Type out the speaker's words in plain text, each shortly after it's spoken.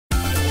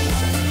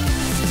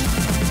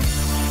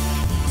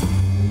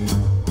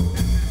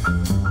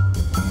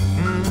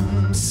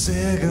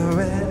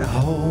cigarette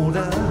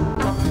holder,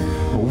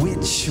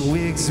 which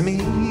wigs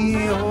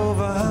me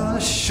over her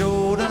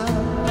shoulder.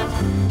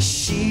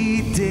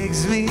 She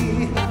digs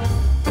me,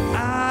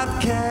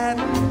 I've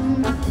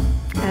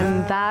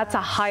And that's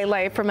a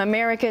highlight from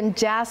American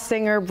jazz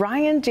singer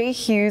Brian J.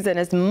 Hughes and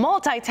his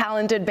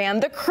multi-talented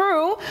band, The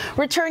Crew,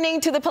 returning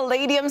to the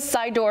Palladium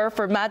side door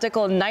for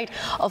Magical Night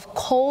of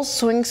Cole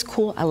Swings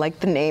Cool. I like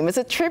the name. It's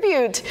a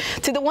tribute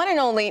to the one and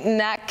only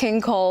Nat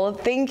King Cole.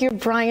 Thank you,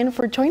 Brian,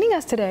 for joining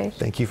us today.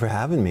 Thank you for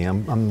having me.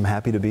 I'm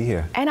happy to be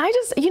here. And I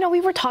just,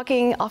 we were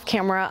talking off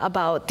camera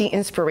about the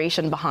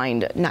inspiration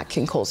behind Nat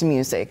King Cole's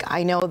music.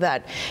 I know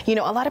that, a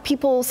lot of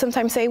people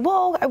sometimes say,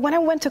 well, when I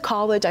went to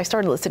college, I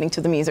started listening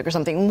to the music or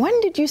something.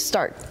 When did you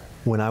start?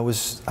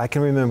 I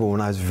can remember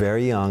when I was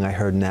very young, I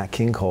heard Nat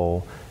King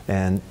Cole,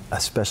 and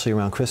especially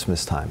around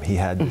Christmas time. He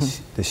had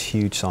this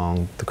huge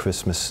song, the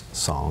Christmas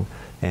song,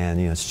 and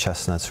it's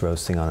chestnuts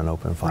roasting on an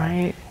open fire.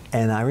 Right.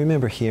 And I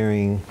remember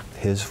hearing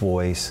his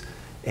voice,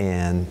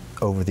 and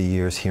over the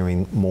years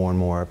hearing more and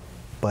more,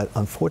 but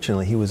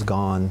unfortunately he was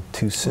gone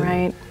too soon.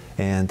 Right.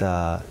 And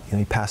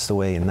he passed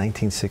away in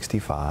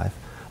 1965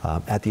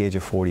 at the age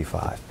of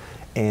 45.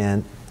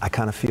 And I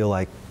kind of feel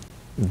like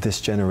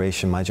this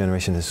generation, my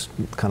generation,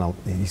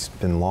 he's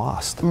been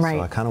lost. Right.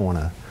 So I kind of want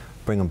to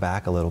bring him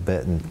back a little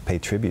bit and pay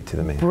tribute to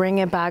the man. Bring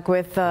it back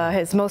with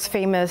his most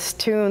famous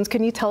tunes.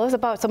 Can you tell us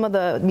about some of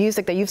the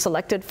music that you've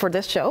selected for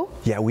this show?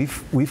 Yeah,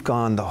 we've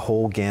gone the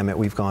whole gamut.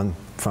 We've gone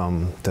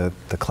from the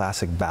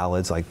classic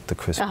ballads like the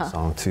Christmas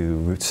song to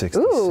Route 66.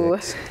 Ooh.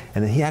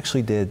 And then he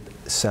actually did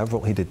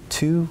he did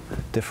 2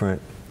 different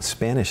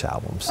Spanish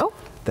albums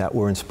that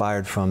were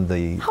inspired from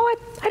the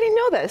I didn't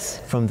know this.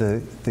 From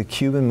the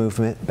Cuban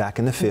movement back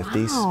in the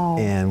 50s. Wow.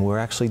 And we're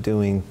actually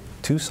doing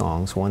 2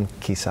 songs, one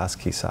Quizás,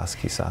 Quizás,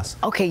 Quizás.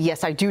 Okay,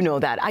 yes, I do know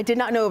that. I did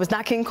not know it was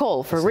Nat King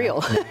Cole, for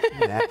real.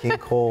 Nat King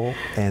Cole,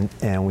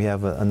 and we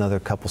have another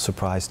couple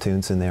surprise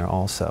tunes in there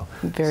also.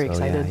 Very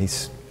excited. Yeah,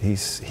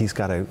 he's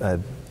got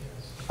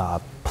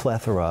a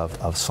plethora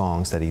of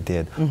songs that he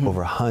did,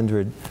 over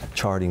 100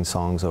 charting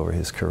songs over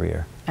his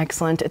career.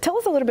 Excellent. Tell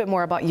us a little bit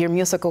more about your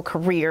musical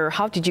career.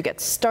 How did you get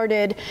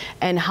started,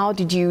 and how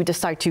did you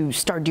decide to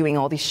start doing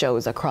all these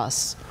shows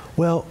across?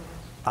 Well,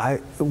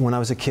 when I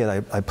was a kid,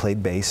 I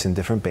played bass in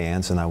different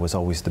bands, and I was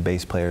always the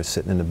bass player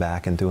sitting in the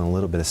back and doing a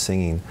little bit of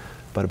singing.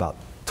 But about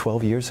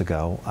 12 years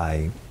ago,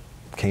 I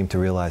came to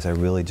realize I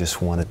really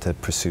just wanted to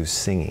pursue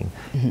singing,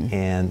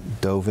 and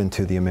dove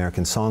into the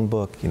American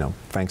Songbook,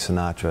 Frank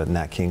Sinatra,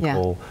 Nat King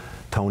Cole,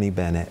 Tony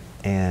Bennett,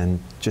 and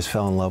just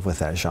fell in love with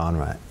that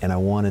genre. And I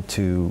wanted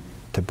to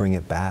bring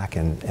it back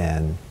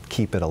and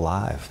keep it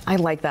alive. I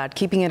like that,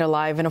 keeping it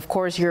alive. And of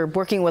course, you're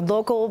working with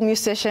local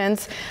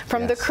musicians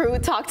from The Crew.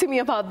 Talk to me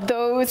about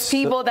those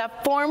people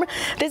that form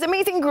this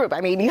amazing group.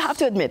 I mean, you have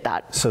to admit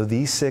that. So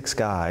these 6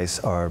 guys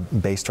are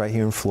based right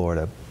here in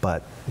Florida,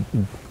 but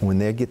when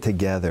they get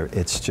together,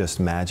 it's just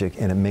magic,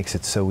 and it makes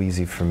it so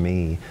easy for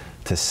me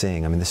to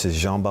sing. I mean, this is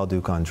Jean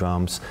Balduc on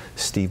drums,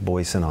 Steve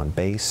Boyson on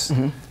bass,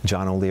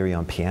 John O'Leary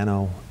on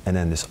piano, and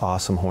then this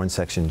awesome horn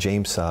section,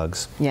 James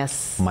Suggs,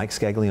 Mike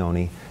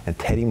Scaglione, and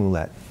Teddy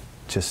Moulette.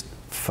 Just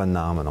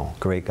phenomenal.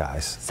 Great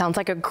guys. Sounds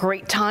like a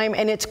great time.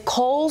 And it's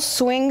Cole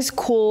Swings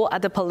Cool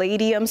at the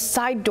Palladium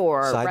side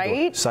door,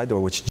 right? Side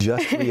door, which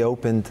just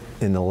reopened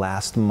in the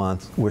last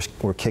month.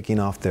 We're kicking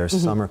off their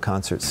summer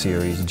concert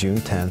series June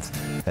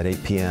 10th at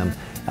 8 p.m.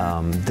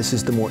 This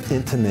is the more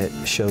intimate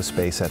show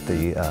space at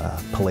the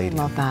Palladium.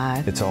 I love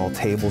that. It's all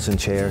tables and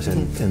chairs,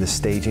 and the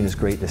staging is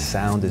great. The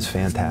sound is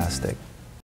fantastic.